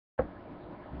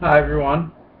Hi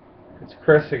everyone, it's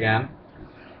Chris again.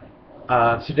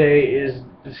 Today is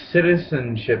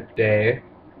Citizenship Day,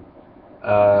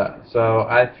 so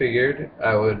I figured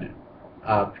I would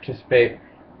participate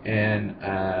in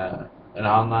an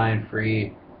online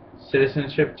free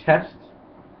citizenship test.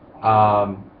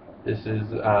 This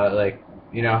is like,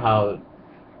 you know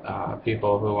how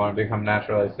people who want to become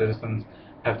naturalized citizens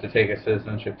have to take a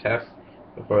citizenship test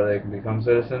before they can become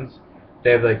citizens. They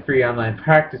have like free online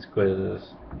practice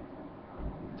quizzes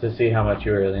to see how much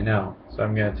you really know. So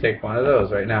I'm going to take one of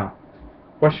those right now.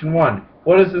 Question 1.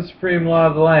 What is the supreme law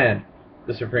of the land?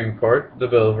 The Supreme Court, the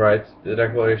Bill of Rights, the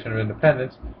Declaration of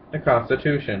Independence, the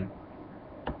Constitution.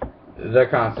 The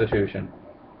Constitution.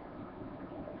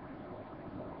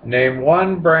 Name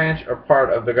one branch or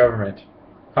part of the government.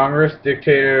 Congress,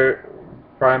 dictator,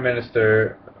 prime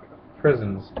minister,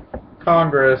 prisons.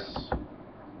 Congress.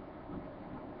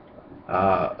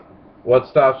 What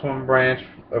stops one branch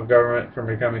of government from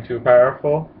becoming too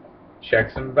powerful?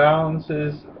 Checks and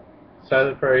balances,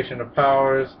 separation of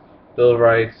powers, Bill of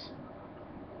Rights,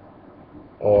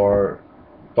 or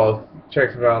both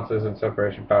checks and balances and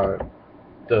separation of power.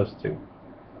 Those two.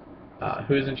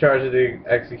 Who's in charge of the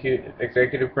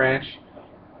executive branch?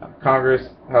 Congress,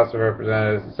 House of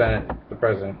Representatives, the Senate, the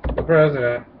President. The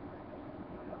President.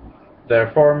 There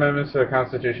are 4 amendments to the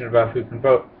Constitution about who can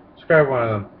vote. Describe one of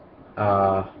them.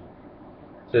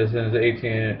 Citizens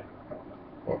 18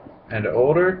 and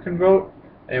older can vote.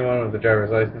 Anyone with a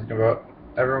driver's license can vote.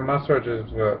 Everyone must register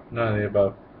to vote. None of the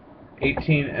above.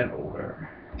 18 and older.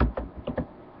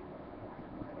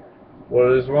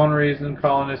 What is one reason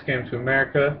colonists came to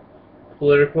America?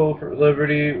 Political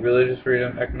liberty, religious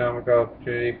freedom, economic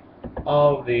opportunity.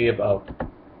 All of the above.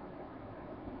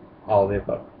 All of the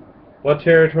above. What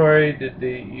territory did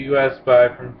the U.S. buy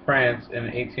from France in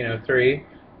 1803?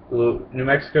 New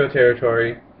Mexico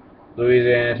Territory,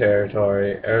 Louisiana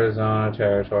Territory, Arizona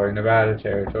Territory, Nevada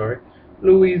Territory,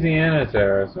 Louisiana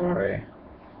Territory.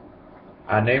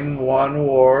 Name one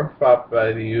war fought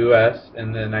by the U.S.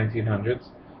 in the 1900s.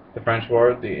 The French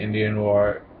War, the Indian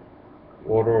War,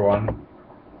 World War One,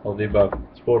 all the above.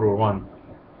 It's World War One.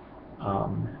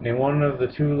 Name one of the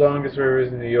 2 longest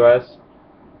rivers in the U.S.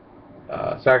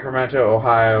 Sacramento,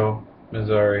 Ohio,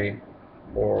 Missouri,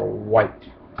 or White.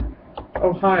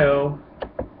 Ohio.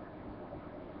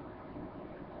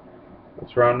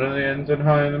 It's round on the ends and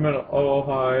high in the middle.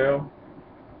 Ohio.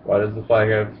 Why does the flag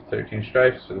have 13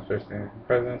 stripes for the first thing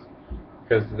presidents?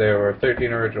 Because there were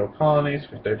 13 original colonies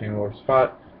for 13 wars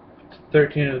fought.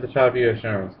 13 of the top U.S.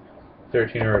 generals.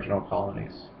 13 original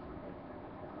colonies.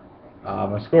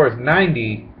 My score is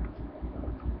 90.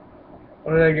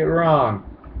 What did I get wrong?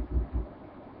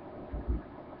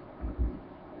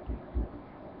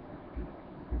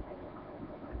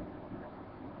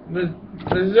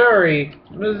 Missouri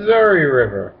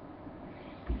River.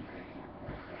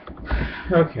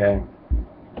 Okay.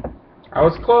 I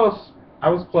was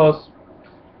close.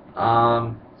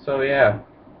 So yeah.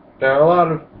 There are a lot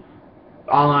of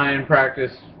online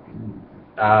practice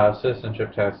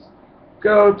citizenship tests.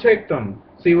 Go take them.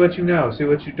 See what you know. See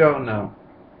what you don't know.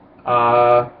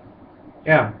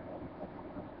 Yeah.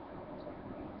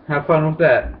 Have fun with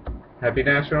that. Happy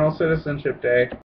National Citizenship Day.